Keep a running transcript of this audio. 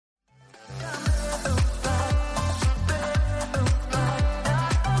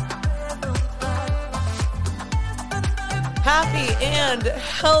happy and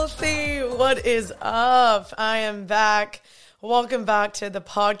healthy. What is up? I am back. Welcome back to the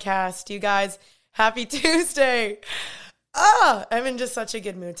podcast, you guys. Happy Tuesday. I'm in just such a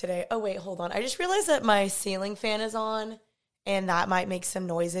good mood today. Oh, wait, hold on. I just realized that my ceiling fan is on, and that might make some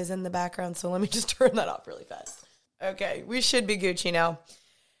noises in the background, so let me just turn that off really fast. Okay, we should be Gucci now.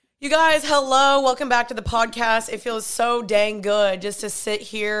 You guys, hello. Welcome back to the podcast. It feels so dang good just to sit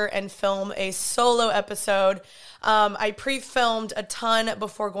here and film a solo episode. I pre-filmed a ton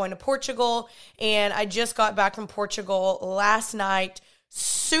before going to Portugal, and I just got back from Portugal last night,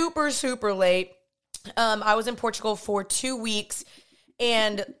 super late. I was in Portugal for 2 weeks,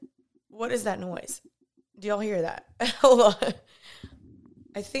 and what is that noise? Do y'all hear that? Hold on.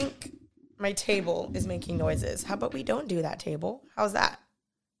 I think my table is making noises. How about we don't do that, table? How's that?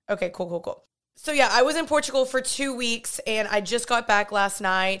 Okay, cool. So yeah, I was in Portugal for 2 weeks, and I just got back last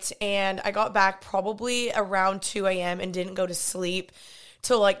night, and I got back probably around 2 a.m. and didn't go to sleep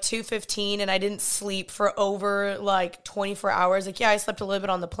till like 2:15, and I didn't sleep for over like 24 hours. Like, yeah, I slept a little bit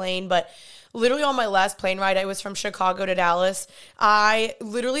on the plane, but literally on my last plane ride, I was from Chicago to Dallas. I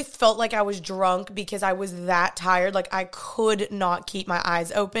literally felt like I was drunk because I was that tired. Like, I could not keep my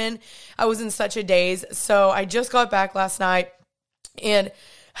eyes open. I was in such a daze. So I just got back last night and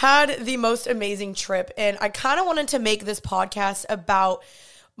had the most amazing trip. And I kind of wanted to make this podcast about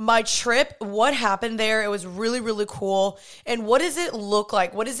my trip, what happened there. It was really cool. And what does it look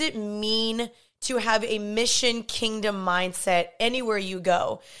like? What does it mean to have a mission kingdom mindset anywhere you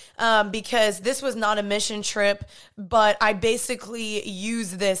go? Because this was not a mission trip, but I basically use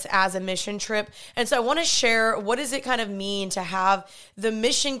this as a mission trip. And so I want to share, what does it kind of mean to have the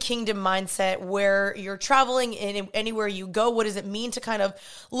mission kingdom mindset where you're traveling in anywhere you go? What does it mean to kind of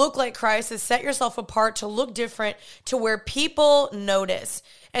look like Christ, to set yourself apart, to look different, to where people notice?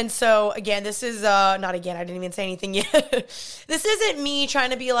 And so, again, this is, not again, I didn't even say anything yet. This isn't me trying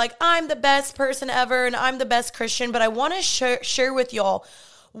to be like, I'm the best person ever and I'm the best Christian, but I want to share with y'all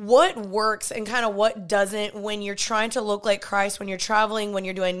what works and kind of what doesn't when you're trying to look like Christ, when you're traveling, when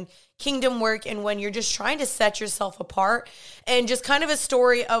you're doing kingdom work, and when you're just trying to set yourself apart. And just kind of a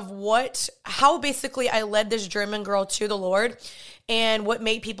story of how basically I led this German girl to the Lord, and what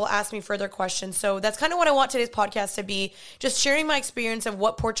made people ask me further questions. So that's kind of what I want today's podcast to be, just sharing my experience of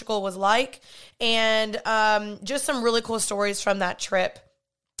what Portugal was like, and just some really cool stories from that trip.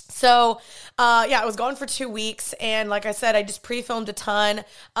 So, I was gone for 2 weeks, and like I said, I just pre-filmed a ton.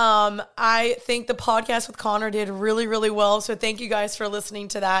 I think the podcast with Connor did really well, so thank you guys for listening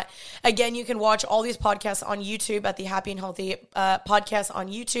to that. Again, you can watch all these podcasts on YouTube at the Happy and Healthy podcast on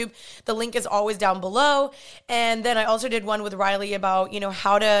YouTube. The link is always down below. And then I also did one with Riley about,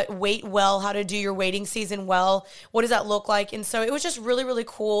 how to wait well, how to do your waiting season well. What does that look like? And so it was just really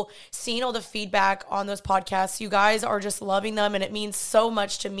cool seeing all the feedback on those podcasts. You guys are just loving them, and it means so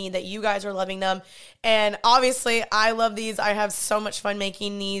much to me that you guys are loving them. And obviously I love these. I have so much fun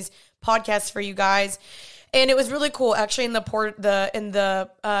making these podcasts for you guys. And it was really cool. Actually, in the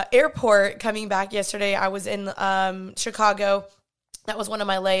airport coming back yesterday, I was in Chicago. That was one of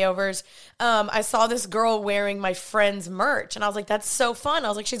my layovers. I saw this girl wearing my friend's merch, and I was like, that's so fun. I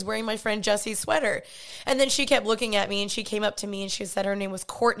was like, she's wearing my friend Jesse's sweater. And then she kept looking at me, and she came up to me, and she said her name was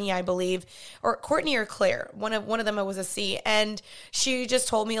Courtney, I believe, or Courtney or Claire. One of them was a C. And she just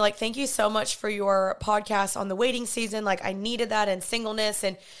told me, like, thank you so much for your podcast on the waiting season. Like, I needed that in singleness.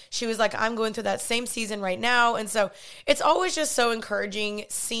 And she was like, I'm going through that same season right now. And so it's always just so encouraging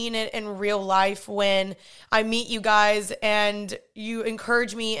seeing it in real life when I meet you guys and you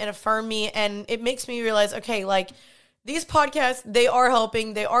encourage me and affirm me, and it makes me realize, okay, like, these podcasts, they are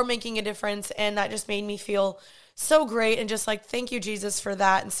helping, they are making a difference, and that just made me feel so great, and just like, thank you, Jesus, for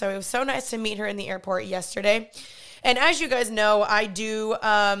that. And so it was so nice to meet her in the airport yesterday. And as you guys know, I do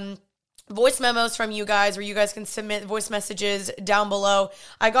voice memos from you guys, where you guys can submit voice messages down below.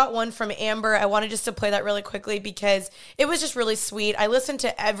 I got one from Amber. I wanted just to play that really quickly because it was just really sweet. I listen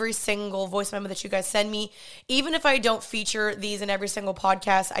to every single voice memo that you guys send me. Even if I don't feature these in every single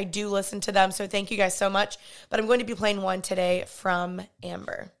podcast, I do listen to them. So thank you guys so much. But I'm going to be playing one today from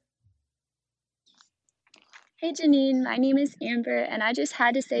Amber. Hey Janine, my name is Amber, and I just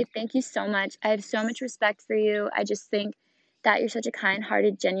had to say thank you so much. I have so much respect for you. I just think that you're such a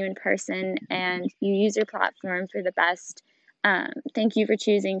kind-hearted, genuine person, and you use your platform for the best. Thank you for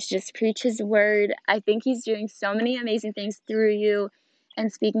choosing to just preach his word. I think he's doing so many amazing things through you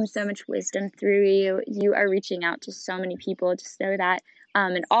and speaking so much wisdom through you. You are reaching out to so many people. Just know that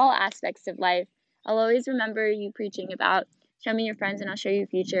in all aspects of life. I'll always remember you preaching about show me your friends and I'll show you your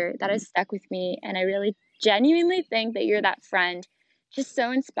future. That has stuck with me, and I really genuinely think that you're that friend just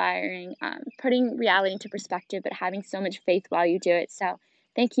so inspiring, putting reality into perspective, but having so much faith while you do it. So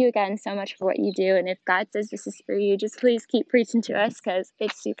thank you again so much for what you do. And if God says this is for you, just please keep preaching to us because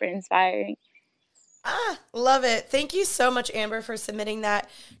it's super inspiring. Love it. Thank you so much, Amber, for submitting that.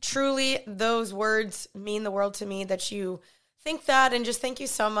 Truly, those words mean the world to me that you think that, and just thank you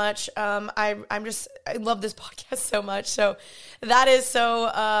so much. I love this podcast so much. So that is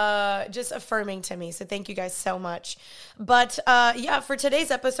so just affirming to me. So thank you guys so much. But yeah, for today's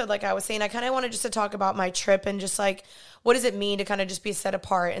episode, like I was saying, I kind of wanted just to talk about my trip and just like, what does it mean to kind of just be set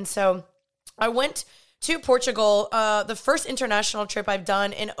apart? And so I went to Portugal, the first international trip I've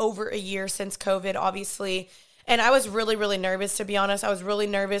done in over a year since COVID, obviously. And I was really, really nervous, to be honest. I was really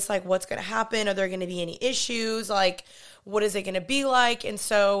nervous, like, what's going to happen? Are there going to be any issues? Like, what is it going to be like? And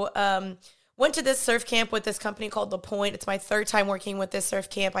so went to this surf camp with this company called La Pointe. It's my third time working with this surf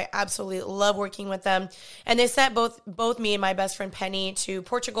camp. I absolutely love working with them. And they sent both me and my best friend Penny to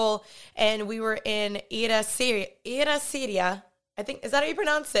Portugal. And we were in Eracíria. I think, is that how you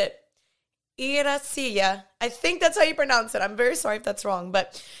pronounce it? Eracíria. I think that's how you pronounce it. I'm very sorry if that's wrong,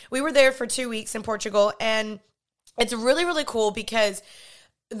 but we were there for 2 weeks in Portugal, and it's really, really cool because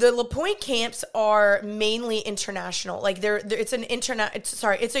the La Pointe camps are mainly international. Like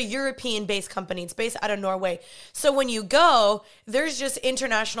it's a European-based company. It's based out of Norway. So when you go, there's just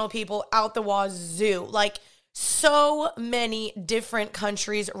international people out the wazoo. Like so many different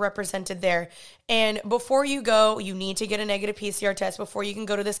countries represented there. And before you go, you need to get a negative PCR test before you can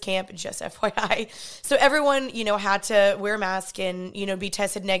go to this camp, just FYI. So everyone, had to wear a mask and, be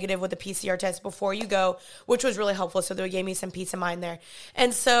tested negative with a PCR test before you go, which was really helpful. So they gave me some peace of mind there.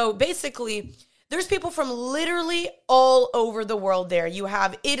 And so basically, there's people from literally all over the world there. You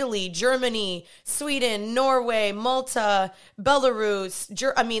have Italy, Germany, Sweden, Norway, Malta, Belarus,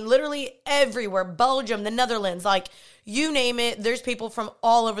 literally everywhere, Belgium, the Netherlands, like you name it. There's people from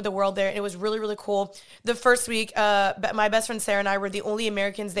all over the world there. And it was really, really cool. The first week, my best friend Sarah and I were the only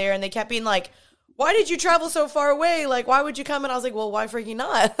Americans there. And they kept being like, why did you travel so far away? Like, why would you come? And I was like, well, why freaking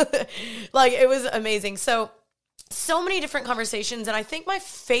not? Like, it was amazing. So many different conversations. And I think my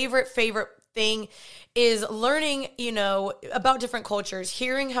favorite thing is learning, about different cultures,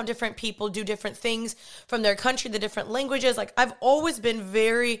 hearing how different people do different things from their country, the different languages. Like I've always been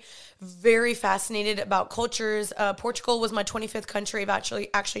very, very fascinated about cultures. Portugal was my 25th country I've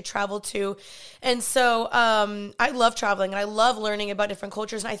actually traveled to. And so I love traveling and I love learning about different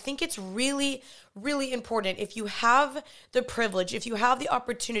cultures. And I think it's really, really important if you have the privilege, if you have the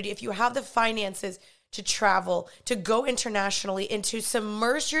opportunity, if you have the finances to travel, to go internationally, and to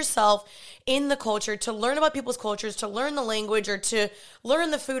submerge yourself in the culture, to learn about people's cultures, to learn the language, or to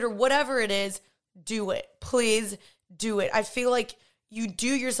learn the food, or whatever it is, do it. Please do it. I feel like you do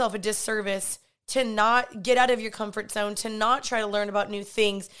yourself a disservice to not get out of your comfort zone, to not try to learn about new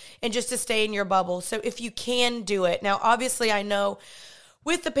things, and just to stay in your bubble. So if you can, do it. Now, obviously, I know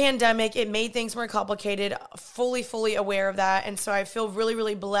with the pandemic, it made things more complicated, fully aware of that. And so I feel really,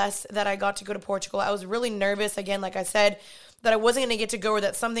 really blessed that I got to go to Portugal. I was really nervous, again, like I said, that I wasn't going to get to go or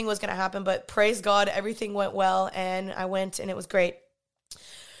that something was going to happen. But praise God, everything went well and I went and it was great.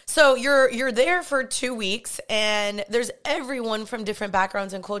 So you're there for 2 weeks and there's everyone from different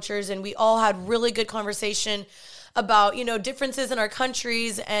backgrounds and cultures. And we all had really good conversation about, differences in our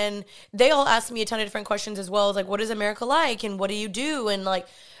countries. And they all asked me a ton of different questions as well. Like, what is America like? And what do you do? And like,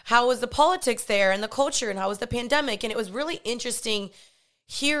 how was the politics there and the culture? And how was the pandemic? And it was really interesting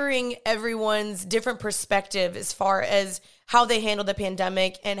hearing everyone's different perspective as far as how they handled the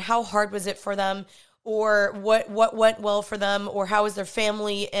pandemic and how hard was it for them, or what went well for them, or how was their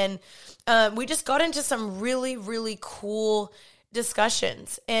family. And we just got into some really, really cool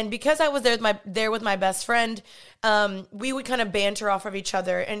discussions. And because I was there with my best friend, we would kind of banter off of each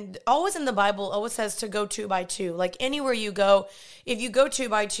other. And always in the Bible always says to go 2 by 2. Like anywhere you go, if you go 2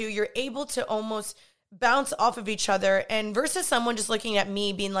 by 2, you're able to almost bounce off of each other. And versus someone just looking at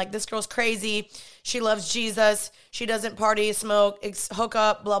me being like, this girl's crazy, she loves Jesus, she doesn't party, smoke, hook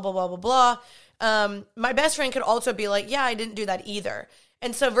up, blah blah blah blah blah. My best friend could also be like, yeah, I didn't do that either.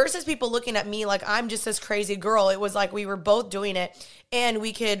 And so versus people looking at me like I'm just this crazy girl, it was like we were both doing it and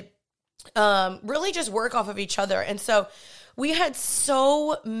we could really just work off of each other. And so we had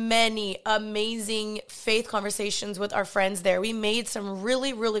so many amazing faith conversations with our friends there. We made some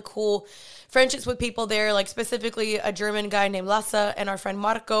really, really cool friendships with people there, like specifically a German guy named Lasse and our friend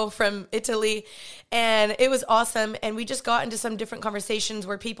Marco from Italy. And it was awesome. And we just got into some different conversations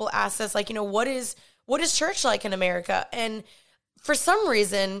where people asked us like, what is church like in America? And for some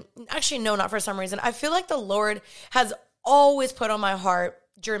reason, actually, no, not for some reason, I feel like the Lord has always put on my heart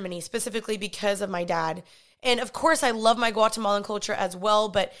Germany, specifically because of my dad. And of course, I love my Guatemalan culture as well.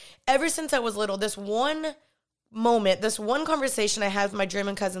 But ever since I was little, this one moment, this one conversation I had with my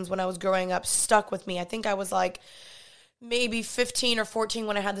German cousins when I was growing up stuck with me. I think I was like maybe 15 or 14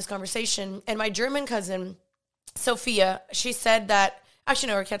 when I had this conversation. And my German cousin, Sophia, she said that,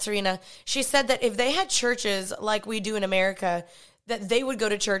 actually no, or Katerina, she said that if they had churches like we do in America, that they would go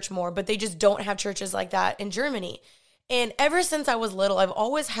to church more, but they just don't have churches like that in Germany. And ever since I was little, I've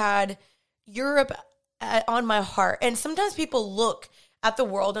always had Europe on my heart. And sometimes people look at the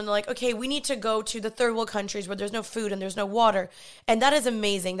world and they're like, okay, we need to go to the third world countries where there's no food and there's no water. And that is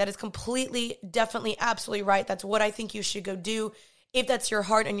amazing. That is completely, definitely, absolutely right. That's what I think you should go do if that's your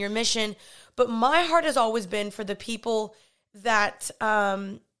heart and your mission. But my heart has always been for the people that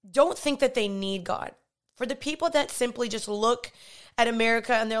don't think that they need God. For the people that simply just look at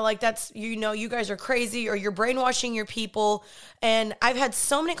America and they're like, that's, you guys are crazy, or you're brainwashing your people. And I've had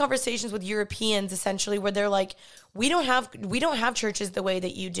so many conversations with Europeans essentially where they're like, we don't have churches the way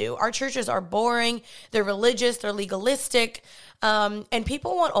that you do. Our churches are boring, they're religious, they're legalistic, and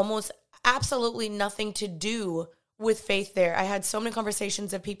people want almost absolutely nothing to do with faith there. I had so many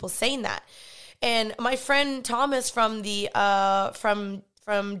conversations of people saying that. And my friend Thomas from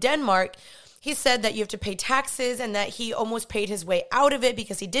from Denmark, he said that you have to pay taxes and that he almost paid his way out of it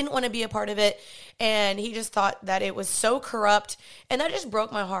because he didn't want to be a part of it. And he just thought that it was so corrupt. And that just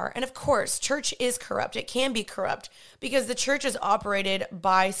broke my heart. And of course, church is corrupt. It can be corrupt because the church is operated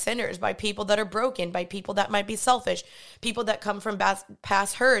by sinners, by people that are broken, by people that might be selfish, people that come from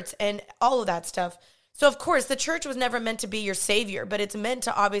past hurts and all of that stuff. So of course, the church was never meant to be your savior, but it's meant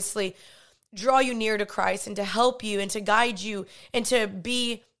to obviously draw you near to Christ and to help you and to guide you and to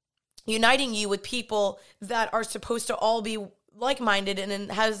be uniting you with people that are supposed to all be like-minded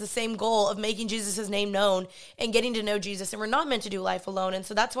and has the same goal of making Jesus' name known and getting to know Jesus. And we're not meant to do life alone. And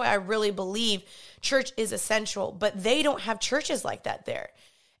so that's why I really believe church is essential, but they don't have churches like that there.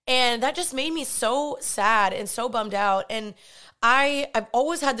 And that just made me so sad and so bummed out. And I've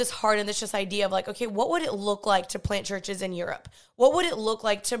always had this heart and this just idea of like, okay, what would it look like to plant churches in Europe? What would it look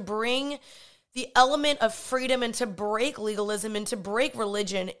like to bring the element of freedom and to break legalism and to break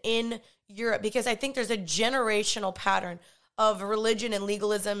religion in Europe? Because I think there's a generational pattern of religion and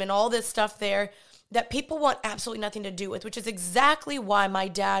legalism and all this stuff there that people want absolutely nothing to do with, which is exactly why my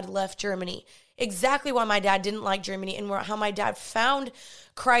dad left Germany, exactly why my dad didn't like Germany, and how my dad found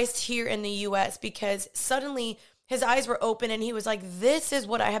Christ here in the U.S. because suddenly his eyes were open and he was like, this is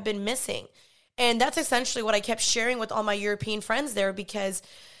what I have been missing. And that's essentially what I kept sharing with all my European friends there, because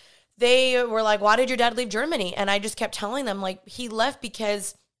they were like, why did your dad leave Germany? And I just kept telling them, like, he left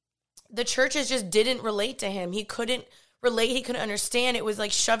because the churches just didn't relate to him. He couldn't relate. He couldn't understand. It was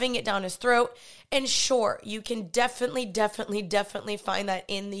like shoving it down his throat. And sure, you can definitely find that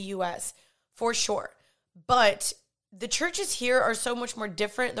in the U.S. for sure. But the churches here are so much more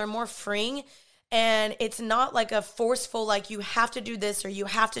different. They're more freeing. And it's not like a forceful, like you have to do this or you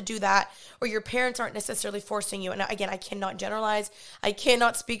have to do that, or your parents aren't necessarily forcing you. And again, I cannot generalize. I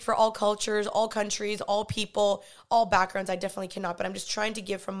cannot speak for all cultures, all countries, all people, all backgrounds. I definitely cannot, but I'm just trying to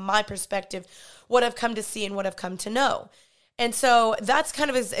give from my perspective what I've come to see and what I've come to know. And so that's kind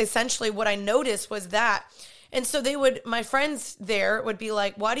of essentially what I noticed was that. And so my friends there would be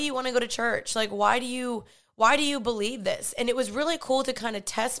like, why do you want to go to church? Like, why do you believe this? And it was really cool to kind of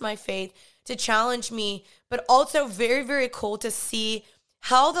test my faith, to challenge me, but also very, very cool to see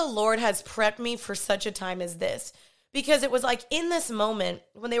how the Lord has prepped me for such a time as this. Because it was like in this moment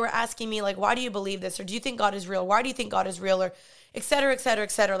when they were asking me like, why do you believe this? Or do you think God is real? Why do you think God is real? Or et cetera, et cetera,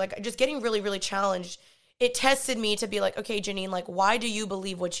 et cetera. Like just getting really, really challenged. It tested me to be like, okay, Janine, like, why do you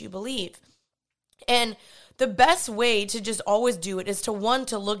believe what you believe? And the best way to just always do it is to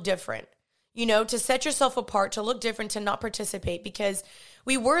look different. To set yourself apart, to look different, to not participate, because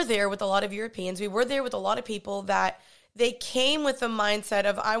we were there with a lot of Europeans. We were there with a lot of people that they came with the mindset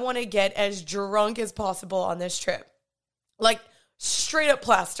of, I want to get as drunk as possible on this trip. Like straight up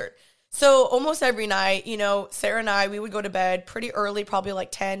plastered. So almost every night, Sarah and I, we would go to bed pretty early, probably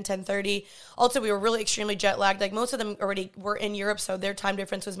like 10:30. Also, we were really extremely jet lagged. Like most of them already were in Europe, so their time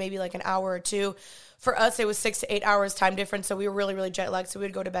difference was maybe like an hour or two. For us, it was 6 to 8 hours time difference, so we were really, really jet lagged, so we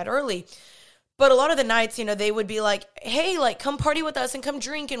would go to bed early. But a lot of the nights, they would be like, hey, like, come party with us and come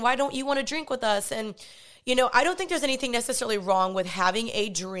drink. And why don't you want to drink with us? And, I don't think there's anything necessarily wrong with having a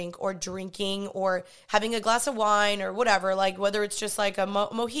drink or drinking or having a glass of wine or whatever, like whether it's just like a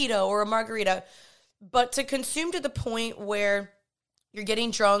mojito or a margarita. But to consume to the point where you're getting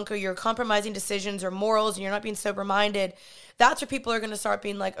drunk or you're compromising decisions or morals and you're not being sober-minded, that's where people are going to start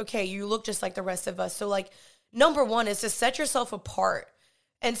being like, okay, you look just like the rest of us. So like, number one is to set yourself apart.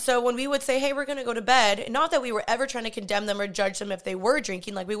 And so when we would say, hey, we're going to go to bed, not that we were ever trying to condemn them or judge them if they were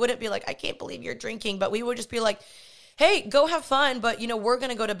drinking. Like, we wouldn't be like, I can't believe you're drinking. But we would just be like, hey, go have fun. But, we're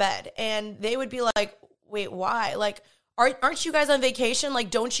going to go to bed. And they would be like, wait, why? Like, aren't you guys on vacation? Like,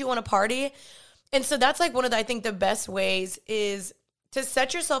 don't you want to party? And so that's like one of the, I think the best ways is to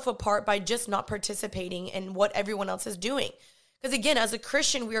set yourself apart by just not participating in what everyone else is doing. Because again, as a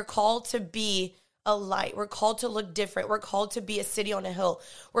Christian, we are called to be a light. We're called to look different. We're called to be a city on a hill.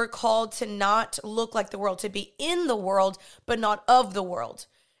 We're called to not look like the world, to be in the world, but not of the world.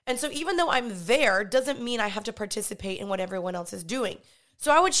 And so even though I'm there, doesn't mean I have to participate in what everyone else is doing.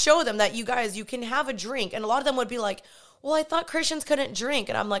 So I would show them that you guys, you can have a drink. And a lot of them would be like, well, I thought Christians couldn't drink.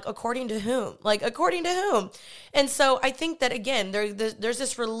 And I'm like, according to whom? Like, according to whom? And so I think that, again, there's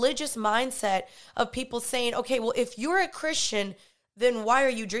this religious mindset of people saying, okay, well, if you're a Christian, then why are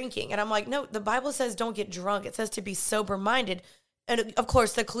you drinking? And I'm like, no, the Bible says don't get drunk. It says to be sober-minded. And of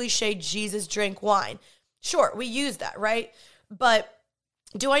course, the cliche, Jesus drank wine. Sure, we use that, right? But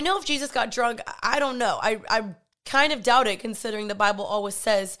do I know if Jesus got drunk? I don't know. I kind of doubt it, considering the Bible always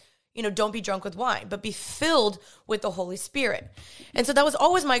says, don't be drunk with wine, but be filled with the Holy Spirit. And so that was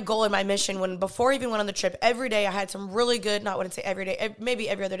always my goal and my mission before I even went on the trip. Every day I had some really good, not wouldn't say every day, maybe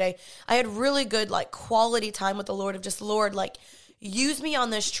every other day, I had really good, like, quality time with the Lord of just, Lord, like, use me on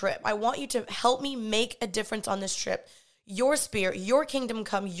this trip. I want you to help me make a difference on this trip. Your spirit, your kingdom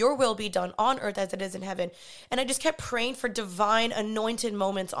come, your will be done on earth as it is in heaven. And I just kept praying for divine anointed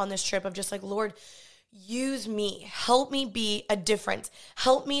moments on this trip of just like, Lord, use me, help me be a difference,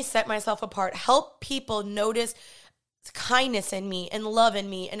 help me set myself apart, help people notice kindness in me and love in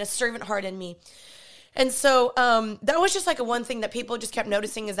me and a servant heart in me. And so that was just like a one thing that people just kept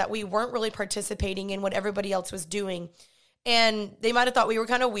noticing, is that we weren't really participating in what everybody else was doing. And they might have thought we were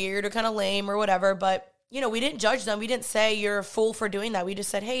kind of weird or kind of lame or whatever, but, we didn't judge them. We didn't say you're a fool for doing that. We just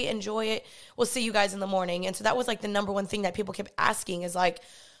said, hey, enjoy it. We'll see you guys in the morning. And so that was like the number one thing that people kept asking, is like,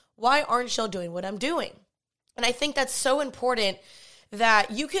 why aren't y'all doing what I'm doing? And I think that's so important,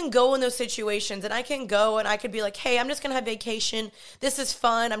 that you can go in those situations, and I can go and I could be like, hey, I'm just going to have vacation. This is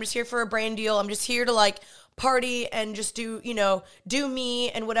fun. I'm just here for a brand deal. I'm just here to like party and just do me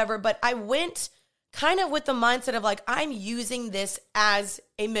and whatever. But I went kind of with the mindset of like, I'm using this as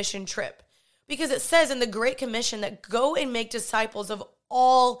a mission trip, because it says in the Great Commission that go and make disciples of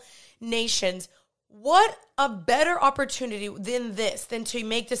all nations. What a better opportunity than this, than to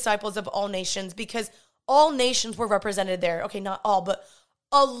make disciples of all nations, because all nations were represented there. Okay, not all, but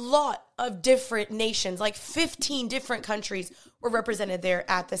a lot of different nations, like 15 different countries were represented there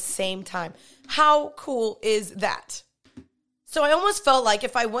at the same time. How cool is that? So I almost felt like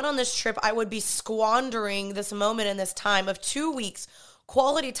if I went on this trip, I would be squandering this moment and this time of 2 weeks,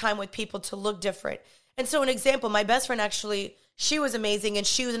 quality time with people to look different. And so an example, my best friend actually, she was amazing, and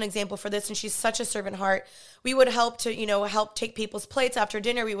she was an example for this, and she's such a servant heart. We would help to, help take people's plates after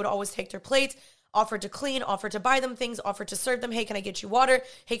dinner. We would always take their plates, offer to clean, offer to buy them things, offer to serve them. Hey, can I get you water?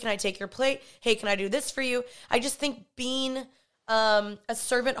 Hey, can I take your plate? Hey, can I do this for you? I just think being a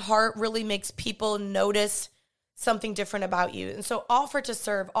servant heart really makes people notice something different about you. And so offer to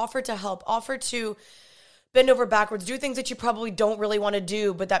serve, offer to help, offer to bend over backwards, do things that you probably don't really want to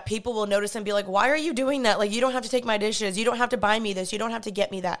do, but that people will notice and be like, why are you doing that? Like, you don't have to take my dishes. You don't have to buy me this. You don't have to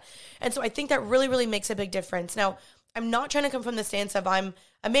get me that. And so I think that really, really makes a big difference. Now, I'm not trying to come from the stance of I'm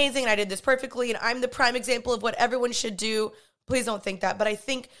amazing and I did this perfectly and I'm the prime example of what everyone should do. Please don't think that. But I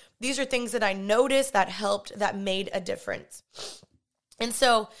think these are things that I noticed that helped, that made a difference. And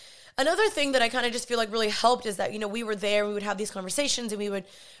so another thing that I kind of just feel like really helped is that, we were there, we would have these conversations, and we would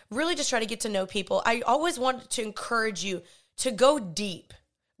really just try to get to know people. I always wanted to encourage you to go deep.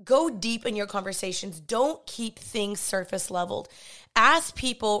 Go deep in your conversations. Don't keep things surface leveled. Ask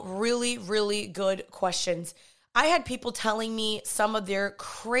people really, really good questions. I had people telling me some of their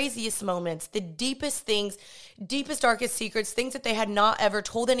craziest moments, the deepest things, deepest, darkest secrets, things that they had not ever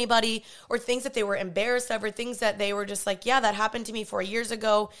told anybody, or things that they were embarrassed of, or things that they were just like, yeah, that happened to me 4 years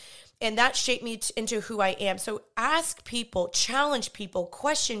ago. And that shaped me into who I am. So ask people, challenge people,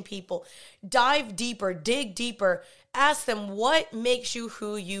 question people, dive deeper, dig deeper. Ask them, what makes you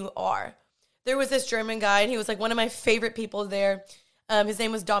who you are? There was this German guy, and he was like one of my favorite people there. His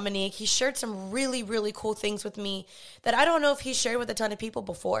name was Dominique. He shared some really, really cool things with me that I don't know if he shared with a ton of people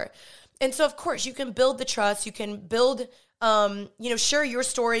before. And so, of course, you can build the trust. You can build, share your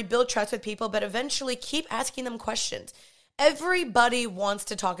story, build trust with people, but eventually keep asking them questions. Everybody wants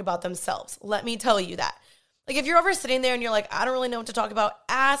to talk about themselves. Let me tell you that. Like if you're ever sitting there and you're like, I don't really know what to talk about,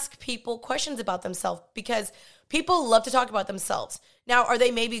 ask people questions about themselves, because people love to talk about themselves. Now, are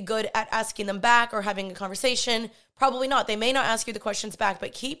they maybe good at asking them back or having a conversation? Probably not. They may not ask you the questions back,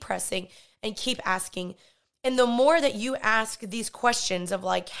 but keep pressing and keep asking. And the more that you ask these questions of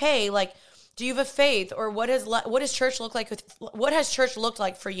like, hey, like, do you have a faith? Or what does church look like? What has church looked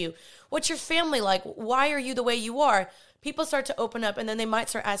like for you? What's your family like? Why are you the way you are? People start to open up, and then they might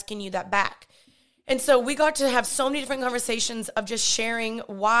start asking you that back. And so we got to have so many different conversations of just sharing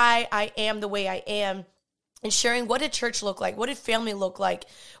why I am the way I am, and sharing what did church look like? What did family look like?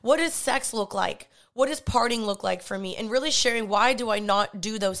 What does sex look like? What does partying look like for me? And really sharing why do I not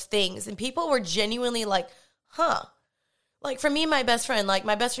do those things? And people were genuinely like, huh. Like for me and my best friend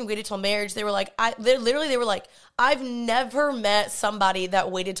waited till marriage. They were like, they were like, I've never met somebody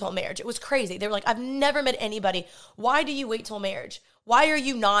that waited till marriage. It was crazy. They were like, I've never met anybody. Why do you wait till marriage? Why are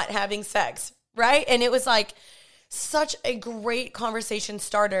you not having sex? Right? And it was like such a great conversation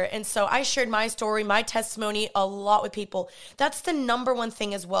starter. And so I shared my story, my testimony a lot with people. That's the number one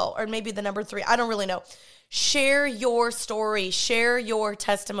thing as well, or maybe the number 3. I don't really know. Share your story, share your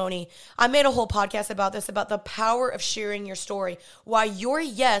testimony. I made a whole podcast about this, about the power of sharing your story, why your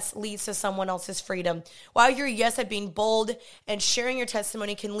yes leads to someone else's freedom, why your yes at being bold and sharing your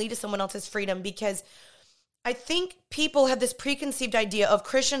testimony can lead to someone else's freedom. Because I think people have this preconceived idea of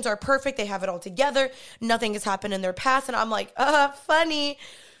Christians are perfect, they have it all together, nothing has happened in their past. And I'm like, funny.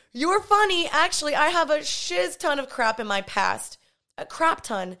 You're funny. Actually, I have a shiz ton of crap in my past, a crap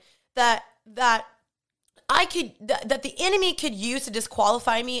ton that the enemy could use to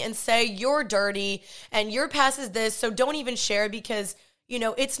disqualify me and say, you're dirty and your past is this, so don't even share, because, you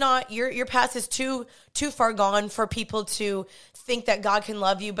know, it's not, your past is too far gone for people to think that God can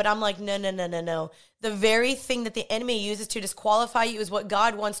love you. But I'm like, no. The very thing that the enemy uses to disqualify you is what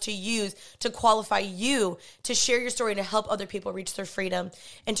God wants to use to qualify you to share your story and to help other people reach their freedom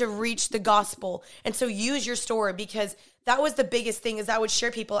and to reach the gospel. And so use your story, because that was the biggest thing, is I would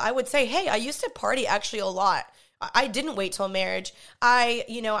share people. I would say, hey, I used to party actually a lot. I didn't wait till marriage. I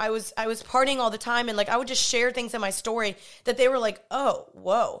was partying all the time, and like I would just share things in my story that they were like, oh,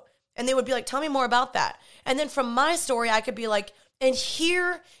 whoa. And they would be like, tell me more about that. And then from my story, I could be like, and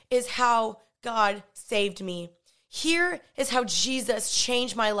here is how God saved me. Here is how Jesus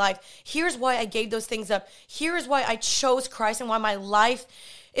changed my life. Here's why I gave those things up. Here is why I chose Christ and why my life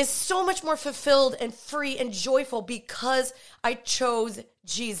is so much more fulfilled and free and joyful because I chose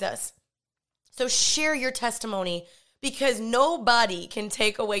Jesus. So share your testimony, because nobody can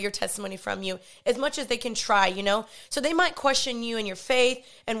take away your testimony from you as much as they can try, you know? So they might question you and your faith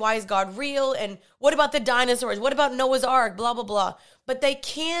and why is God real and what about the dinosaurs? What about Noah's Ark? Blah, blah, blah. But they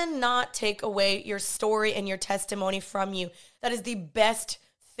cannot take away your story and your testimony from you. That is the best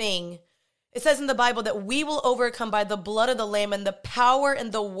thing. It says in the Bible that we will overcome by the blood of the Lamb and the power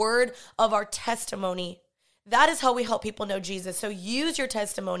and the word of our testimony. That is how we help people know Jesus. So use your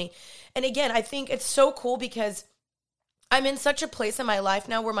testimony. And again, I think it's so cool because I'm in such a place in my life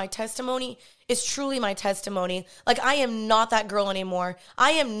now where my testimony is truly my testimony. Like I am not that girl anymore.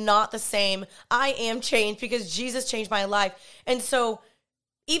 I am not the same. I am changed because Jesus changed my life. And so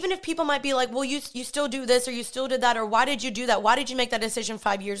even if people might be like, well, you still do this or you still did that, or why did you do that? Why did you make that decision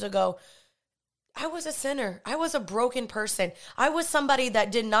 5 years ago? I was a sinner. I was a broken person. I was somebody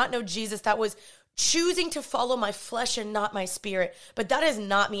that did not know Jesus, that was choosing to follow my flesh and not my spirit. But that is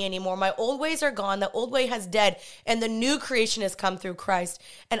not me anymore. My old ways are gone. The old way has dead, and the new creation has come through Christ.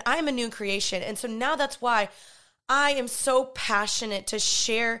 And I'm a new creation. And so now that's why I am so passionate to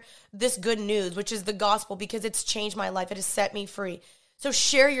share this good news, which is the gospel, because it's changed my life. It has set me free. So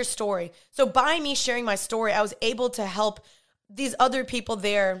share your story. So by me sharing my story, I was able to help these other people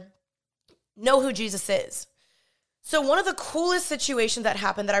there know who Jesus is. So one of the coolest situations that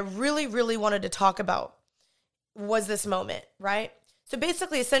happened that I really, really wanted to talk about was this moment, right? So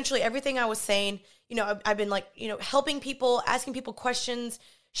basically, essentially everything I was saying, you know, I've been like, you know, helping people, asking people questions,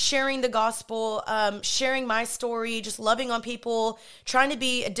 sharing the gospel, sharing my story, just loving on people, trying to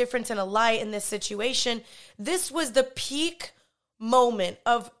be a difference and a light in this situation. This was the peak moment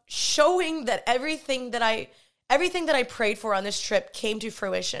of showing that everything that I prayed for on this trip came to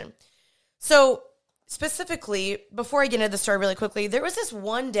fruition. So specifically, before I get into the story really quickly, there was this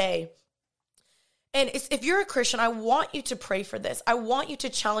one day, and if you're a Christian, I want you to pray for this. I want you to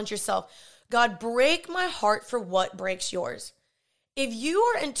challenge yourself. God, break my heart for what breaks yours. If you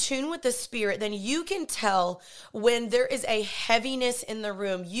are in tune with the Spirit, then you can tell when there is a heaviness in the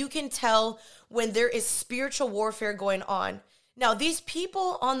room. You can tell when there is spiritual warfare going on. Now, these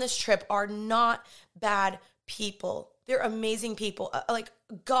people on this trip are not bad people. they're amazing people, like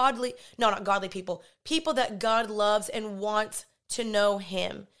godly, no, not godly people that God loves and wants to know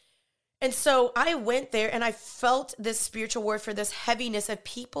him. And so I went there and I felt this spiritual warfare, this heaviness of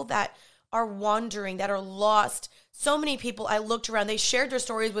people that are wandering, that are lost. So many people, I looked around, they shared their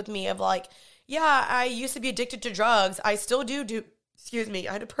stories with me of like, yeah, I used to be addicted to drugs. I still do, excuse me,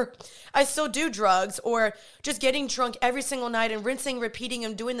 I still do drugs, or just getting drunk every single night and rinsing, repeating,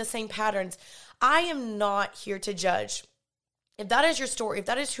 and doing the same patterns. I am not here to judge. If that is your story, if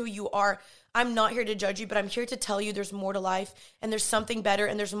that is who you are, I'm not here to judge you, but I'm here to tell you there's more to life, and there's something better,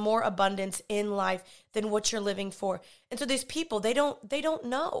 and there's more abundance in life than what you're living for. And so these people, they don't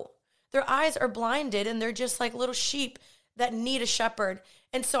know. Their eyes are blinded, and they're just like little sheep that need a shepherd.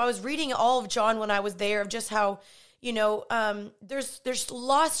 And so I was reading all of John when I was there, of just how, there's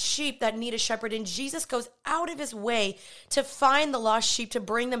lost sheep that need a shepherd, and Jesus goes out of his way to find the lost sheep, to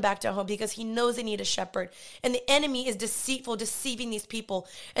bring them back to home, because he knows they need a shepherd. And the enemy is deceitful, deceiving these people.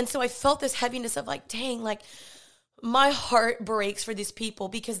 And so I felt this heaviness of like, dang, like my heart breaks for these people,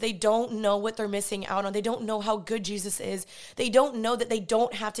 because they don't know what they're missing out on. They don't know how good Jesus is. They don't know that they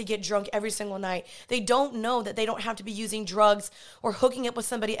don't have to get drunk every single night. They don't know that they don't have to be using drugs or hooking up with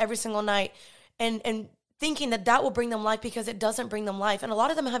somebody every single night and thinking that will bring them life, because it doesn't bring them life. And a lot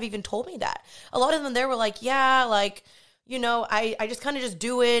of them have even told me that. A lot of them there were like, yeah, like, I just kind of just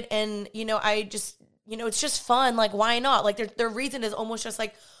do it. And, I just, it's just fun. Like, why not? Like their reason is almost just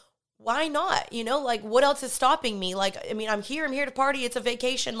like, why not? Like what else is stopping me? Like, I mean, I'm here to party. It's a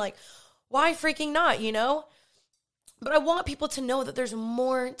vacation. Like, why freaking not, But I want people to know that there's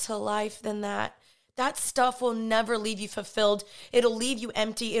more to life than that. That stuff will never leave you fulfilled. It'll leave you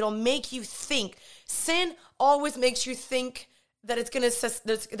empty. It'll make you think. Sin always makes you think that it's going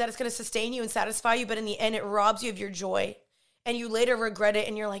to sustain you and satisfy you, but in the end, it robs you of your joy. And you later regret it,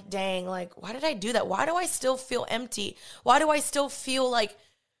 and you're like, dang, like, why did I do that? Why do I still feel empty? Why do I still feel like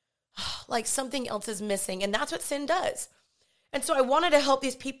something else is missing? And that's what sin does. And so I wanted to help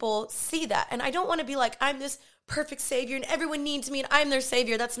these people see that. And I don't want to be like, I'm this perfect savior and everyone needs me and I'm their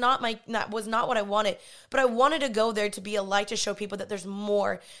savior. That was not what I wanted. But I wanted to go there to be a light, to show people that there's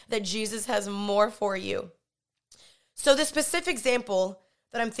more, that Jesus has more for you. So the specific example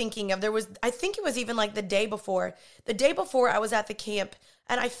that I'm thinking of, I think it was even like the day before I was at the camp,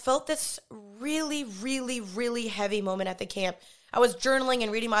 and I felt this really, really, really heavy moment at the camp. I was journaling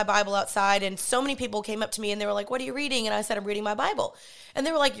and reading my Bible outside, and so many people came up to me and they were like, what are you reading? And I said, I'm reading my Bible. And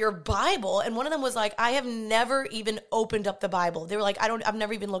they were like, your Bible? And one of them was like, I have never even opened up the Bible. They were like, I've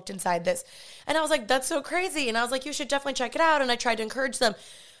never even looked inside this. And I was like, that's so crazy. And I was like, you should definitely check it out. And I tried to encourage them.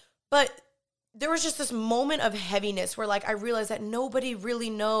 But there was just this moment of heaviness where like I realized that nobody really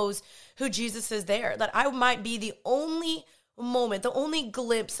knows who Jesus is there, that I might be the only moment, the only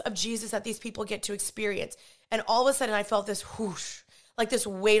glimpse of Jesus that these people get to experience. And all of a sudden I felt this whoosh, like this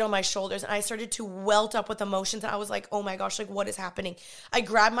weight on my shoulders, and I started to welt up with emotions, and I was like, oh my gosh, like what is happening? I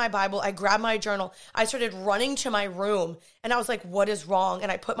grabbed my Bible, I grabbed my journal, I started running to my room, and I was like, what is wrong?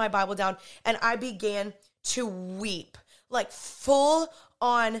 And I put my Bible down, and I began to weep, like full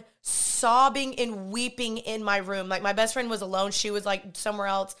on sobbing and weeping in my room. Like my best friend was alone, she was like somewhere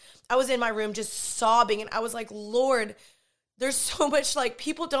else. I was in my room just sobbing, and I was like, Lord, there's so much, like,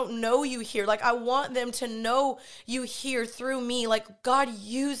 people don't know you here. Like, I want them to know you here through me. Like, God,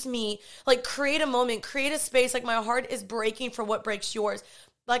 use me. Like, create a moment, create a space. Like, my heart is breaking for what breaks yours.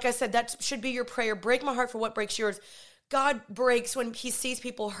 Like I said, that should be your prayer. Break my heart for what breaks yours. God breaks when he sees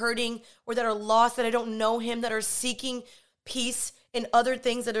people hurting or that are lost, that I don't know him, that are seeking peace in other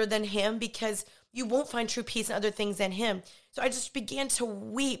things other than him, because you won't find true peace in other things than him. So I just began to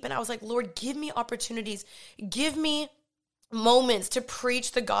weep, and I was like, Lord, give me opportunities. Give me moments to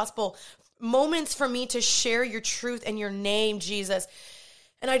preach the gospel, moments for me to share your truth and your name, Jesus.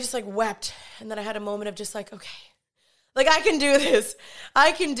 And I just like wept. And then I had a moment of just like, okay, like I can do this.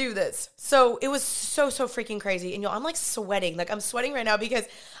 I can do this. So it was so freaking crazy. And I'm like sweating. Like I'm sweating right now because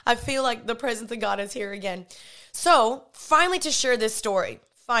I feel like the presence of God is here again. So finally, to share this story,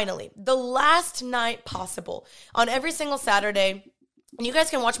 the last night possible, on every single Saturday. And you guys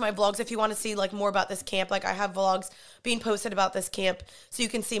can watch my vlogs if you want to see like more about this camp. Like I have vlogs being posted about this camp, so you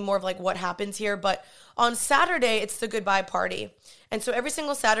can see more of like what happens here. But on Saturday, it's the goodbye party. And so every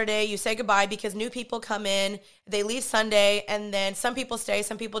single Saturday you say goodbye, because new people come in, they leave Sunday, and then some people stay,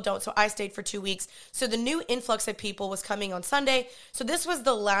 some people don't. So I stayed for 2 weeks. So the new influx of people was coming on Sunday. So this was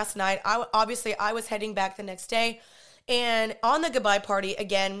the last night. I was heading back the next day. And on the goodbye party,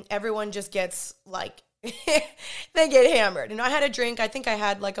 again, everyone just gets like, they get hammered. And I had a drink. I think I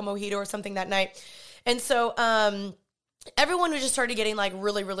had like a mojito or something that night. And so everyone just started getting like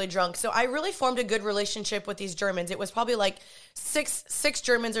really, really drunk. So I really formed a good relationship with these Germans. It was probably like six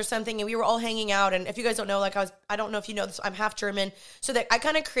Germans or something, and we were all hanging out. And if you guys don't know, like I don't know if you know this, I'm half German. So that I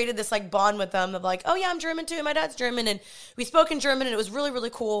kind of created this like bond with them of like, oh yeah, I'm German too. My dad's German, and we spoke in German, and it was really, really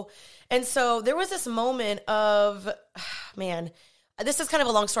cool. And so there was this moment of, man, this is kind of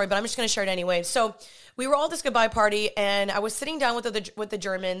a long story, but I'm just going to share it anyway. So we were all at this goodbye party, and I was sitting down with the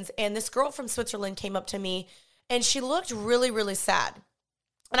Germans, and this girl from Switzerland came up to me. And she looked really, really sad.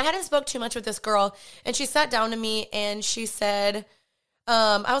 And I hadn't spoke too much with this girl. And she sat down to me and she said,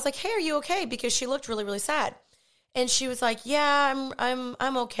 I was like, hey, are you okay? Because she looked really, really sad. And she was like, yeah,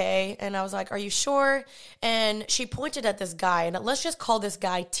 I'm okay. And I was like, are you sure? And she pointed at this guy, and let's just call this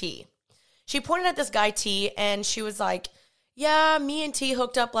guy T. She pointed at this guy T, and she was like, yeah, me and T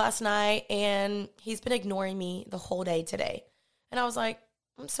hooked up last night, and he's been ignoring me the whole day today. And I was like,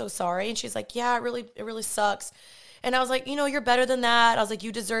 I'm so sorry. And she's like, yeah, it really sucks. And I was like, you're better than that. I was like,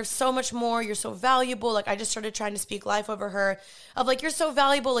 you deserve so much more. You're so valuable. Like, I just started trying to speak life over her of like, you're so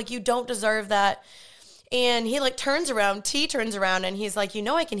valuable. Like, you don't deserve that. And he like turns around, T turns around, and he's like,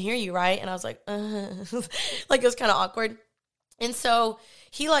 I can hear you, right? And I was like, like, it was kind of awkward. And so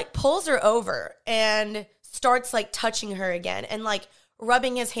he like pulls her over and starts like touching her again and like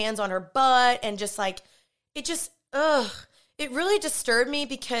rubbing his hands on her butt, and just like, it really disturbed me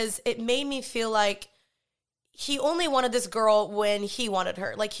because it made me feel like he only wanted this girl when he wanted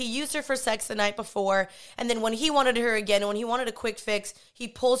her. Like, he used her for sex the night before, and then when he wanted her again, and when he wanted a quick fix, he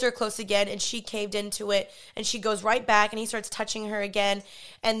pulls her close again, and she caved into it, and she goes right back, and he starts touching her again.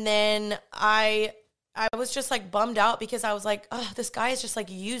 And then I was just like bummed out because I was like, oh, this guy is just like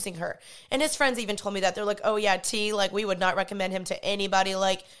using her. And his friends even told me that. They're like, oh yeah, T, like, we would not recommend him to anybody.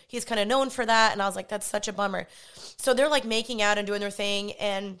 Like, he's kind of known for that. And I was like, that's such a bummer. So they're like making out and doing their thing,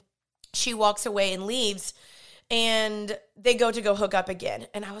 and she walks away and leaves, and they go hook up again.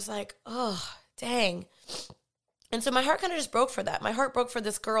 And I was like, oh, dang. And so my heart kind of just broke for that. My heart broke for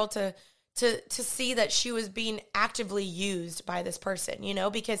this girl to see that she was being actively used by this person,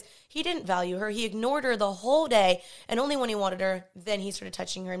 because he didn't value her. He ignored her the whole day, and only when he wanted her, then he started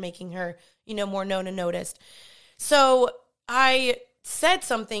touching her and making her, more known and noticed. So I said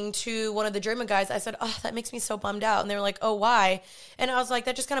something to one of the German guys. I said, oh, that makes me so bummed out. And they were like, oh, why? And I was like,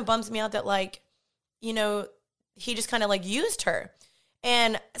 that just kind of bums me out that, like, he just kind of like used her.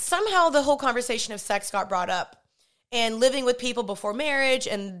 And somehow the whole conversation of sex got brought up. And living with people before marriage,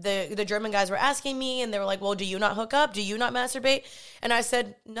 and the German guys were asking me, and they were like, well, do you not hook up? Do you not masturbate? And I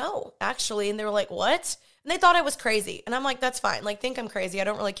said, no, actually. And they were like, what? And they thought I was crazy. And I'm like, that's fine. Like, think I'm crazy. I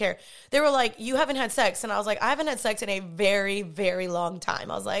don't really care. They were like, you haven't had sex. And I was like, I haven't had sex in a very, very long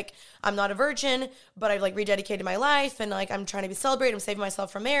time. I was like, I'm not a virgin, but I've like rededicated my life, and like, I'm trying to be celebrated. I'm saving myself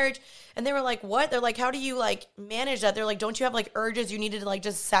for marriage. And they were like, what? They're like, how do you like manage that? They're like, don't you have like urges you needed to like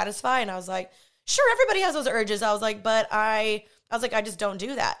just satisfy? And I was like, sure, everybody has those urges. I was like, but I just don't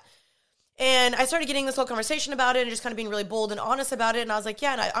do that. And I started getting this whole conversation about it and just kind of being really bold and honest about it. And I was like,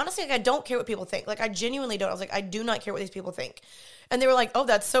 yeah, and I honestly, like, I don't care what people think. Like, I genuinely don't. I was like, I do not care what these people think. And they were like, oh,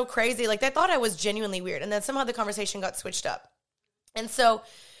 that's so crazy. Like, they thought I was genuinely weird. And then somehow the conversation got switched up. And so,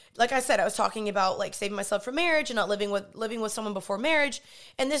 like I said, I was talking about like saving myself for marriage and not living with someone before marriage.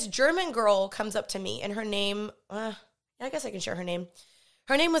 And this German girl comes up to me, and her name, I guess I can share her name.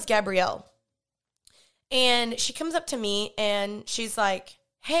 Her name was Gabrielle. And she comes up to me and she's like,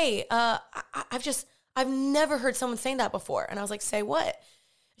 hey, I've never heard someone saying that before. And I was like, say what?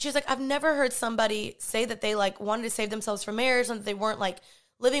 She's like, I've never heard somebody say that they like wanted to save themselves for marriage, and that they weren't like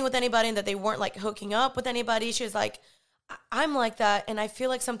living with anybody, and that they weren't like hooking up with anybody. She was like, I'm like that, and I feel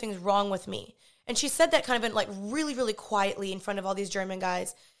like something's wrong with me. And she said that kind of in like really, really quietly in front of all these German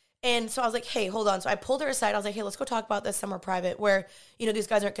guys. And so I was like, hey, hold on. So I pulled her aside. I was like, hey, let's go talk about this somewhere private where, these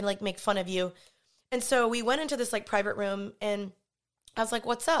guys aren't going to like make fun of you. And so we went into this like private room, and I was like,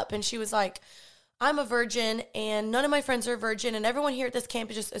 what's up? And she was like, I'm a virgin, and none of my friends are virgin, and everyone here at this camp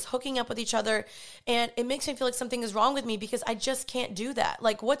is hooking up with each other. And it makes me feel like something is wrong with me because I just can't do that.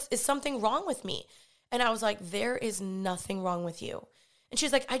 Like, is something wrong with me? And I was like, there is nothing wrong with you. And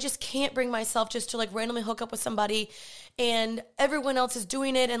she's like, I just can't bring myself just to like randomly hook up with somebody, and everyone else is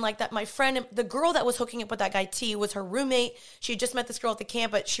doing it. And like that, my friend, the girl that was hooking up with that guy T, was her roommate. She had just met this girl at the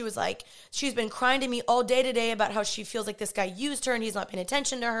camp, but she was like, she's been crying to me all day today about how she feels like this guy used her and he's not paying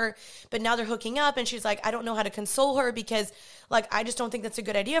attention to her, but now they're hooking up. And she's like, I don't know how to console her because like, I just don't think that's a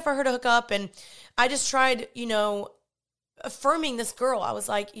good idea for her to hook up. And I just tried, affirming this girl. I was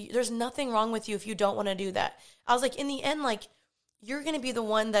like, there's nothing wrong with you if you don't want to do that. I was like, in the end, like, you're going to be the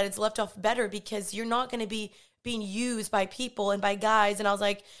one that is left off better because you're not going to be being used by people and by guys. And I was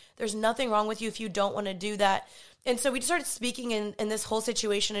like, there's nothing wrong with you if you don't want to do that. And so we just started speaking in this whole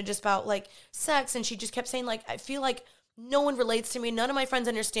situation and just about like sex. And she just kept saying like, I feel like no one relates to me. None of my friends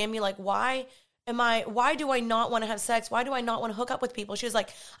understand me. Like, why do I not want to have sex? Why do I not want to hook up with people? She was like,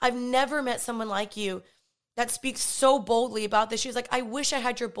 I've never met someone like you that speaks so boldly about this. She was like, I wish I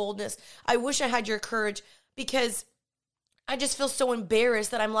had your boldness. I wish I had your courage, because I just feel so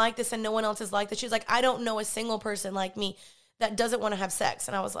embarrassed that I'm like this and no one else is like this. She's like, I don't know a single person like me that doesn't want to have sex.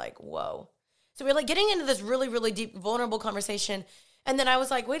 And I was like, whoa. So we're like getting into this really, really deep, vulnerable conversation. And then I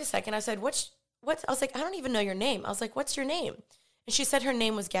was like, wait a second. I said, what? I was like, I don't even know your name. I was like, what's your name? And she said her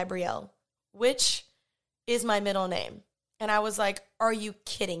name was Gabrielle, which is my middle name. And I was like, are you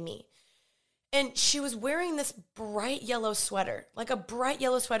kidding me? And she was wearing this bright yellow sweater, like a bright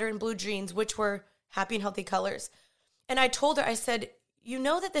yellow sweater and blue jeans, which were happy and healthy colors. And I told her, I said, you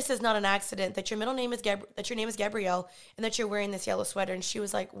know that this is not an accident, that your middle name is that your name is Gabrielle, and that you're wearing this yellow sweater. And she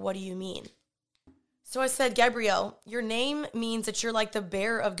was like, what do you mean? So I said, Gabrielle, your name means that you're like the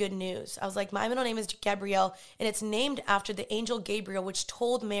bearer of good news. I was like, my middle name is Gabrielle, and it's named after the angel Gabriel, which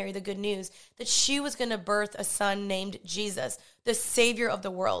told Mary the good news that she was going to birth a son named Jesus, the Savior of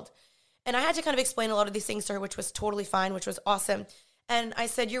the world. And I had to kind of explain a lot of these things to her, which was totally fine, which was awesome. And I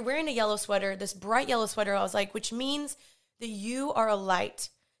said, you're wearing a yellow sweater, this bright yellow sweater. I was like, which means that you are a light,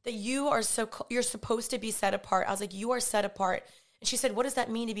 that you're supposed to be set apart. I was like, you are set apart. And she said, what does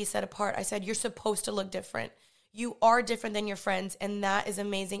that mean to be set apart? I said, you're supposed to look different. You are different than your friends, and that is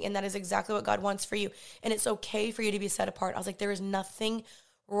amazing, and that is exactly what God wants for you. And it's okay for you to be set apart. I was like, there is nothing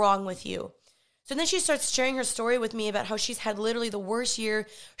wrong with you. So then she starts sharing her story with me about how she's had literally the worst year.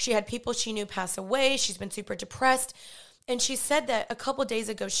 She had people she knew pass away. She's been super depressed. And she said that a couple of days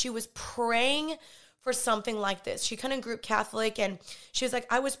ago, she was praying for something like this. She kind of grew up Catholic, and she was like,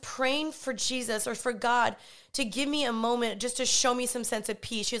 I was praying for Jesus or for God to give me a moment just to show me some sense of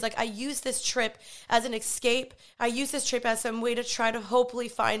peace. She was like, I used this trip as an escape. I used this trip as some way to try to hopefully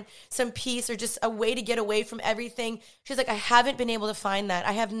find some peace or just a way to get away from everything. She was like, I haven't been able to find that.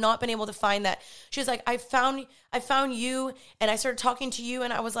 I have not been able to find that. She was like, I found you, and I started talking to you,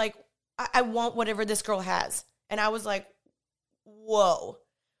 and I was like, I want whatever this girl has. And I was like, whoa.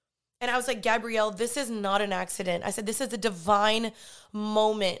 And I was like, Gabrielle, this is not an accident. I said, this is a divine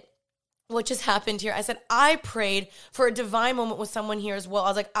moment, what just happened here. I said, I prayed for a divine moment with someone here as well. I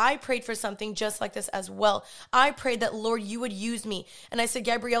was like, I prayed for something just like this as well. I prayed that, Lord, you would use me. And I said,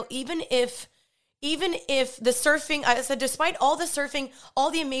 Gabrielle, even if the surfing, I said, despite all the surfing, all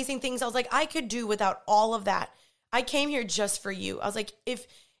the amazing things, I was like, I could do without all of that. I came here just for you. I was like, if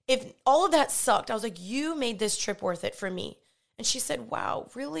all of that sucked, I was like, you made this trip worth it for me. And she said, wow,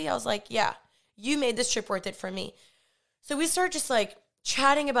 really? I was like, yeah, you made this trip worth it for me. So we started just like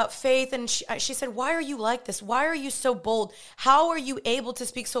chatting about faith. And she said, why are you like this? Why are you so bold? How are you able to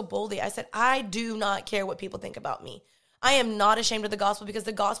speak so boldly? I said, I do not care what people think about me. I am not ashamed of the gospel, because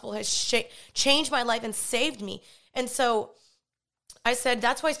the gospel has changed my life and saved me. And so I said,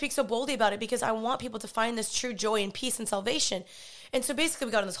 that's why I speak so boldly about it, because I want people to find this true joy and peace and salvation. And so basically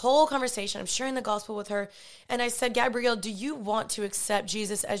we got in this whole conversation. I'm sharing the gospel with her. And I said, Gabrielle, do you want to accept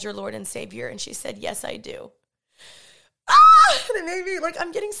Jesus as your Lord and Savior? And she said, yes, I do. And it made me, like,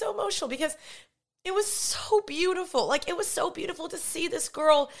 I'm getting so emotional, because it was so beautiful. Like, it was so beautiful to see this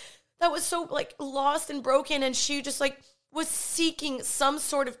girl that was so, like, lost and broken. And she just, like, was seeking some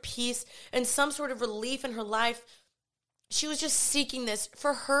sort of peace and some sort of relief in her life. She was just seeking this.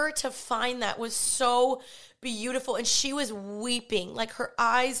 For her to find that was so beautiful. And she was weeping. Like, her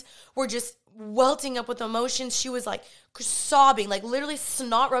eyes were just welting up with emotions. She was like sobbing, like literally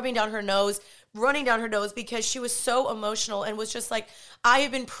snot running down her nose, because she was so emotional and was just like, I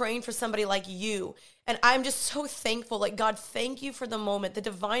have been praying for somebody like you. And I'm just so thankful. Like, God, thank you for the moment, the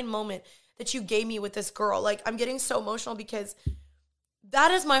divine moment that you gave me with this girl. Like, I'm getting so emotional, because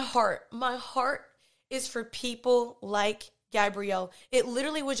that is my heart. My heart is for people like Gabrielle. It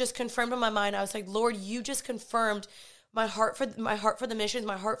literally was just confirmed in my mind. I was like, Lord, you just confirmed my heart for the missions,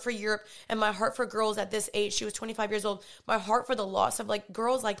 my heart for Europe, and my heart for girls at this age. She was 25 years old. My heart for the loss of, like,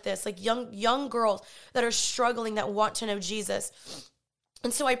 girls like this, like young girls that are struggling, that want to know Jesus.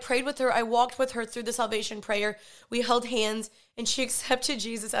 And so I prayed with her. I walked with her through the salvation prayer. We held hands, and she accepted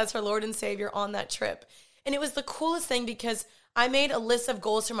Jesus as her Lord and Savior on that trip. And it was the coolest thing, because I made a list of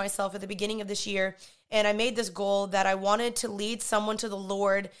goals for myself at the beginning of this year. And I made this goal that I wanted to lead someone to the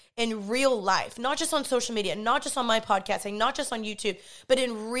Lord in real life, not just on social media, not just on my podcasting, not just on YouTube, but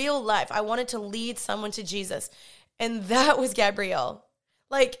in real life. I wanted to lead someone to Jesus. And that was Gabrielle.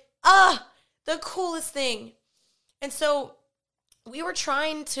 Like, the coolest thing. And so we were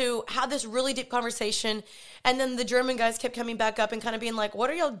trying to have this really deep conversation, and then the German guys kept coming back up and kind of being like, what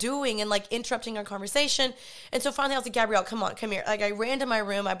are y'all doing? And like interrupting our conversation. And so finally I was like, Gabrielle, come on, come here. Like I ran to my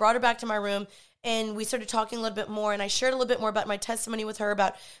room, I brought her back to my room, and we started talking a little bit more, and I shared a little bit more about my testimony with her,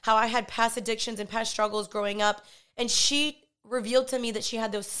 about how I had past addictions and past struggles growing up. And she revealed to me that she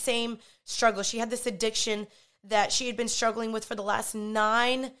had those same struggles. She had this addiction that she had been struggling with for the last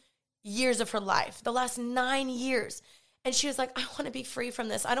 9 years of her life, the last 9 years. And she was like, I want to be free from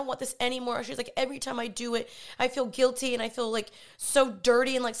this. I don't want this anymore. She was like, every time I do it, I feel guilty and I feel like so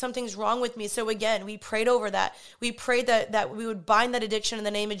dirty and like something's wrong with me. So again, we prayed over that. We prayed that we would bind that addiction in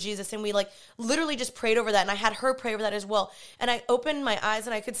the name of Jesus. And we like literally just prayed over that. And I had her pray over that as well. And I opened my eyes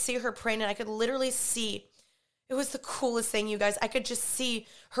and I could see her praying, and I could literally see, it was the coolest thing, you guys. I could just see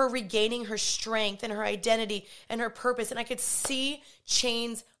her regaining her strength and her identity and her purpose. And I could see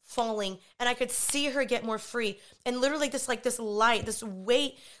chains falling, and I could see her get more free, and literally this light, this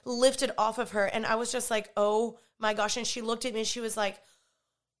weight lifted off of her. And I was just like, oh my gosh. And she looked at me and she was like,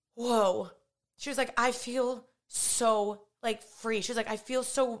 whoa. She was like, I feel so like free. She was like, I feel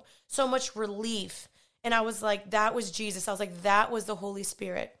so much relief. And I was like, that was Jesus. I was like, that was the Holy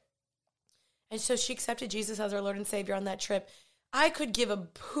Spirit. And so she accepted Jesus as our Lord and Savior on that trip. I could give a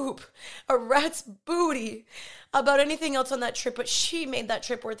poop, a rat's booty about anything else on that trip, but she made that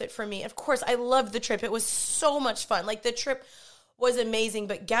trip worth it for me. Of course, I loved the trip. It was so much fun. Like, the trip was amazing,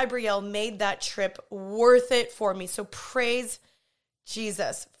 but Gabrielle made that trip worth it for me. So praise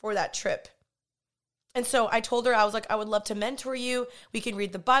Jesus for that trip. And so I told her, I was like, I would love to mentor you. We can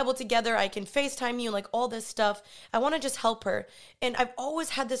read the Bible together. I can FaceTime you, like all this stuff. I want to just help her. And I've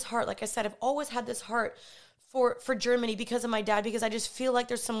always had this heart. Like I said, I've always had this heart for Germany because of my dad, because I just feel like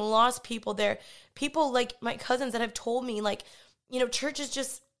there's some lost people there. People like my cousins that have told me, like, you know, church is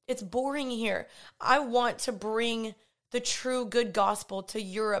just, it's boring here. I want to bring the true good gospel to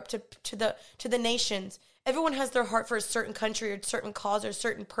Europe, to the nations. Everyone has their heart for a certain country or a certain cause or a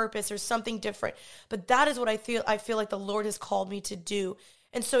certain purpose or something different. But that is what I feel like the Lord has called me to do.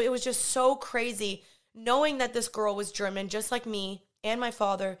 And so it was just so crazy knowing that this girl was German, just like me and my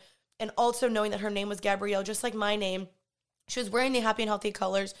father, and also knowing that her name was Gabrielle, just like my name. She was wearing the happy and healthy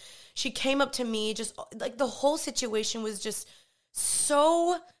colors. She came up to me, just like the whole situation was just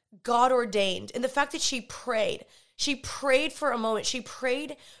so God ordained. And the fact that she prayed for a moment. She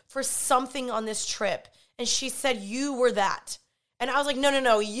prayed for something on this trip. And she said, you were that. And I was like,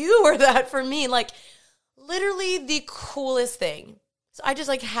 no, you were that for me. Like, literally the coolest thing. So I just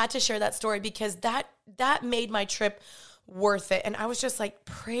like had to share that story because that made my trip worth it. And I was just like,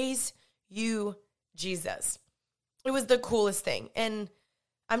 praise you, Jesus. It was the coolest thing. And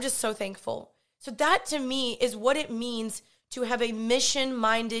I'm just so thankful. So that to me is what it means to have a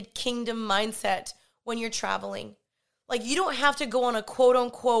mission-minded kingdom mindset when you're traveling. Like, you don't have to go on a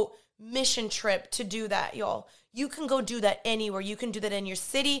quote-unquote mission trip to do that, y'all. You can go do that anywhere. You can do that in your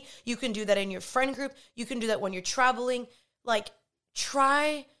city. You can do that in your friend group. You can do that when you're traveling. Like,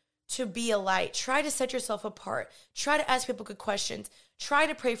 try to be a light. Try to set yourself apart. Try to ask people good questions. Try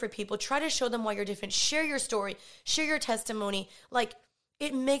to pray for people. Try to show them why you're different. Share your story. Share your testimony. Like,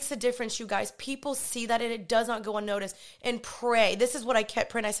 it makes a difference, you guys. People see that and it does not go unnoticed. And pray. This is what I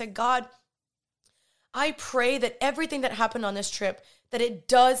kept praying. I said, God, I pray that everything that happened on this trip, that it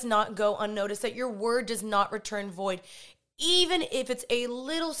does not go unnoticed, that your word does not return void. Even if it's a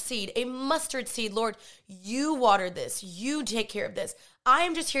little seed, a mustard seed, Lord, you water this. You take care of this. I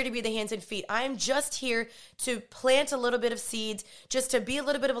am just here to be the hands and feet. I am just here to plant a little bit of seeds, just to be a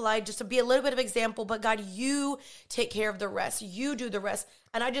little bit of a light, just to be a little bit of example. But God, you take care of the rest. You do the rest.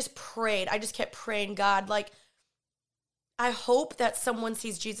 And I just prayed. I just kept praying, God, like, I hope that someone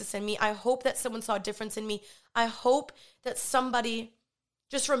sees Jesus in me. I hope that someone saw a difference in me. I hope that somebody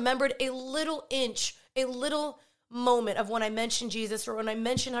just remembered a little inch, a little moment of when I mentioned Jesus, or when I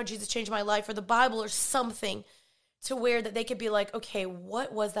mentioned how Jesus changed my life, or the Bible or something, to where that they could be like, okay,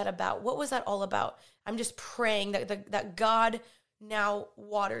 what was that about? What was that all about? I'm just praying that God now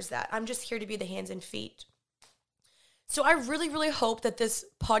waters that. I'm just here to be the hands and feet. So I really, really hope that this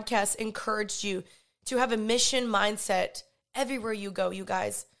podcast encouraged you to have a mission mindset everywhere you go, you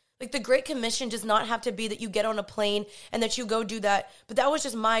guys. Like, the Great Commission does not have to be that you get on a plane and that you go do that. But that was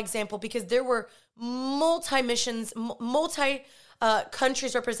just my example, because there were multi-missions,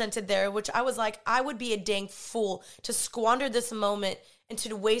 countries represented there, which I was like, I would be a dang fool to squander this moment and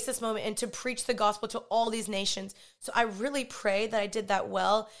to waste this moment and to preach the gospel to all these nations. So I really pray that I did that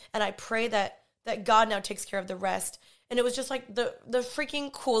well. And I pray that God now takes care of the rest. And it was just like the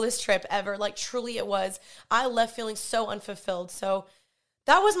freaking coolest trip ever. Like, truly it was. I left feeling so unfulfilled. So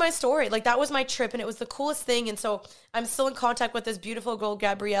that was my story. Like, that was my trip, and it was the coolest thing. And so I'm still in contact with this beautiful girl,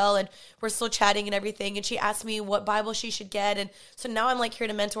 Gabrielle, and we're still chatting and everything. And she asked me what Bible she should get. And so now I'm like here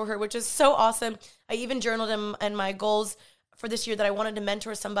to mentor her, which is so awesome. I even journaled in my goals for this year that I wanted to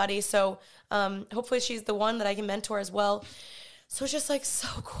mentor somebody. So hopefully she's the one that I can mentor as well. So it's just like so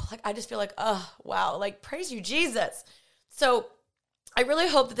cool. Like, I just feel like, oh, wow. Like, praise you, Jesus. So I really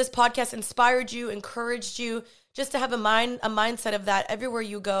hope that this podcast inspired you, encouraged you, just to have a mindset of that everywhere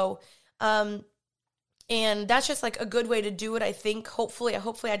you go. And that's just like a good way to do it, I think. Hopefully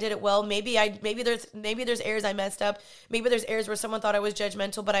I did it well. Maybe there's areas I messed up. Maybe there's areas where someone thought I was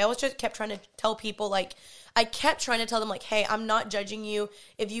judgmental, but I always just kept trying to tell people, like, I kept trying to tell them, like, hey, I'm not judging you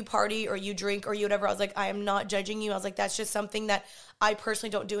if you party or you drink or you whatever. I was like, I am not judging you. I was like, that's just something that I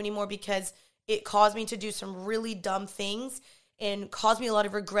personally don't do anymore because it caused me to do some really dumb things and caused me a lot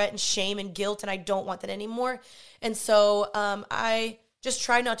of regret and shame and guilt, and I don't want that anymore. And so I just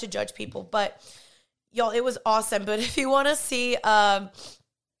try not to judge people. But, y'all, it was awesome. But if you want to see the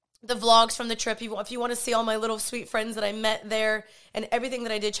vlogs from the trip, if you want to see all my little sweet friends that I met there and everything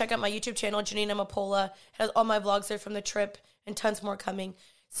that I did, check out my YouTube channel, Janina Mapola. It has all my vlogs there from the trip and tons more coming.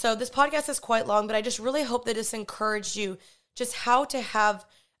 So this podcast is quite long, but I just really hope that it's encouraged you just how to have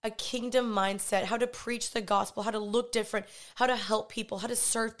a kingdom mindset, how to preach the gospel, how to look different, how to help people, how to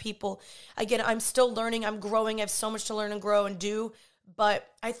serve people. Again, I'm still learning, I'm growing, I have so much to learn and grow and do, but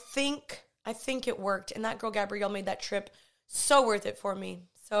I think it worked, and that girl Gabrielle made that trip so worth it for me.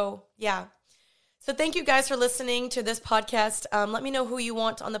 So, yeah. So thank you guys for listening to this podcast. Let me know who you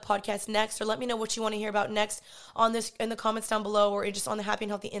want on the podcast next, or let me know what you want to hear about next on this in the comments down below, or just on the Happy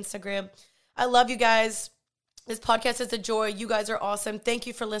and Healthy Instagram. I love you guys. This podcast is a joy. You guys are awesome. Thank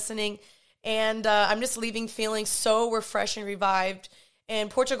you for listening. And I'm just leaving feeling so refreshed and revived. And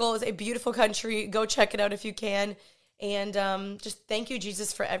Portugal is a beautiful country. Go check it out if you can. And just thank you,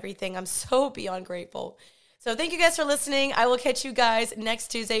 Jesus, for everything. I'm so beyond grateful. So thank you guys for listening. I will catch you guys next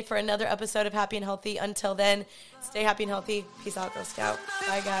Tuesday for another episode of Happy and Healthy. Until then, stay happy and healthy. Peace out, Girl Scout.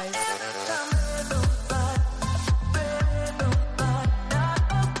 Bye, guys.